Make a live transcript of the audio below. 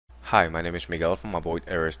Hi, my name is Miguel from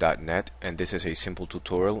avoiderrors.net, and this is a simple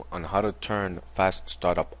tutorial on how to turn fast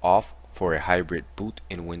startup off for a hybrid boot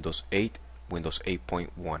in Windows 8, Windows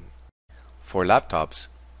 8.1. For laptops,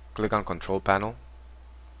 click on Control Panel,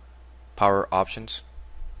 Power Options,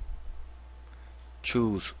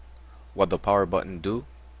 choose what the power button do,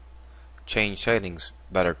 change settings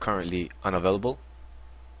that are currently unavailable,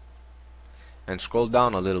 and scroll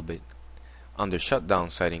down a little bit. Under Shutdown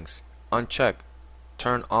settings, uncheck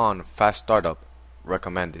Turn on fast startup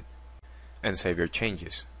recommended and save your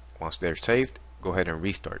changes. Once they're saved, go ahead and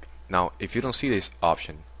restart. Now, if you don't see this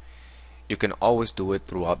option, you can always do it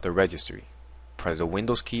throughout the registry. Press the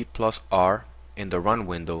Windows key plus R in the Run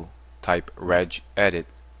window, type regedit,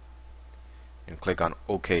 and click on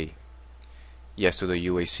OK. Yes to the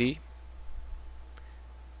UAC.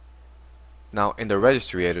 Now, in the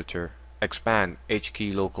registry editor, expand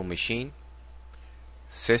HKey local machine,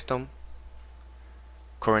 system,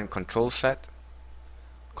 current control set,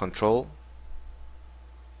 control,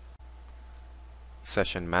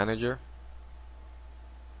 session manager,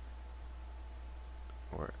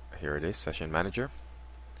 or here it is, session manager.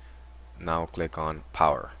 Now click on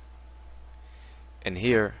power, and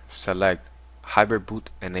here select hybrid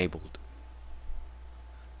boot enabled.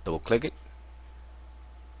 Double click it.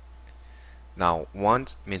 Now 1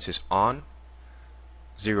 means it's on,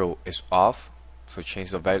 0 is off, so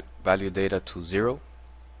change the value data to 0.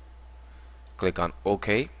 Click on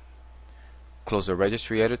OK, close the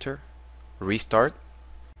registry editor, restart,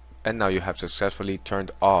 and now you have successfully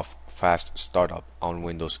turned off fast startup on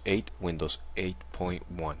Windows 8, Windows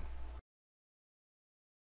 8.1.